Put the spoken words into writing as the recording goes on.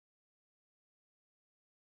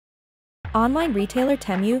Online retailer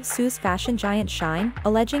Temu sues fashion giant Shein,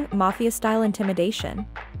 alleging mafia-style intimidation.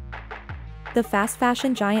 The fast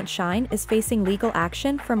fashion giant Shein is facing legal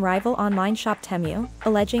action from rival online shop Temu,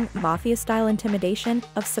 alleging mafia-style intimidation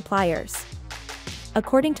of suppliers.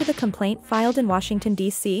 According to the complaint filed in Washington,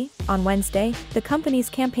 D.C., on Wednesday, the company's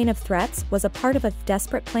campaign of threats was a part of a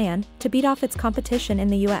desperate plan to beat off its competition in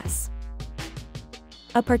the U.S.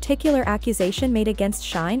 A particular accusation made against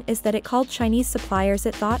Shein is that it called Chinese suppliers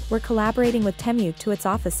it thought were collaborating with Temu to its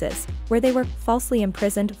offices, where they were falsely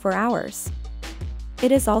imprisoned for hours.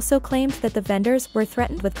 It is also claimed that the vendors were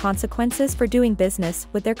threatened with consequences for doing business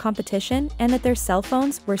with their competition and that their cell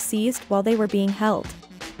phones were seized while they were being held.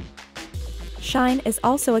 Shein is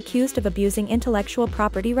also accused of abusing intellectual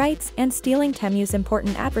property rights and stealing Temu's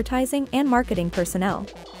important advertising and marketing personnel.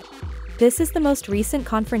 This is the most recent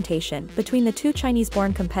confrontation between the two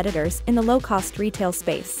Chinese-born competitors in the low-cost retail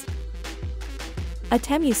space. A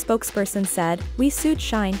Temu spokesperson said, "We sued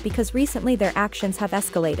Shein because recently their actions have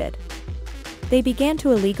escalated. They began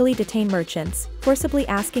to illegally detain merchants, forcibly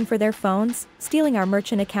asking for their phones, stealing our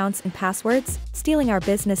merchant accounts and passwords, stealing our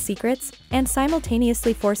business secrets, and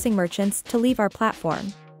simultaneously forcing merchants to leave our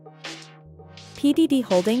platform." PDD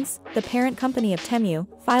Holdings, the parent company of Temu,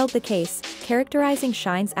 filed the case, characterizing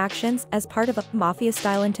Shein's actions as part of a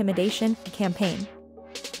mafia-style intimidation campaign.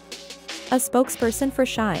 A spokesperson for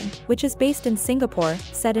Shein, which is based in Singapore,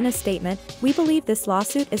 said in a statement, "We believe this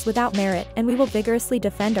lawsuit is without merit and we will vigorously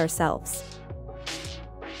defend ourselves."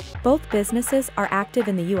 Both businesses are active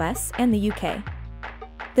in the US and the UK.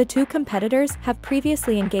 The two competitors have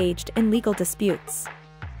previously engaged in legal disputes.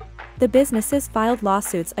 The businesses filed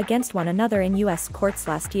lawsuits against one another in US courts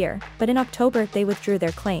last year, but in October they withdrew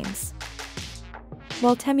their claims.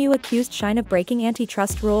 While Temu accused Shein of breaking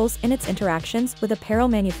antitrust rules in its interactions with apparel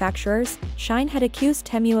manufacturers, Shein had accused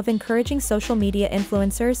Temu of encouraging social media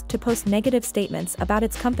influencers to post negative statements about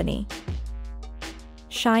its company.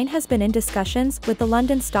 Shein has been in discussions with the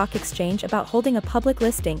London Stock Exchange about holding a public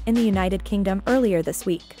listing in the United Kingdom earlier this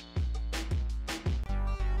week.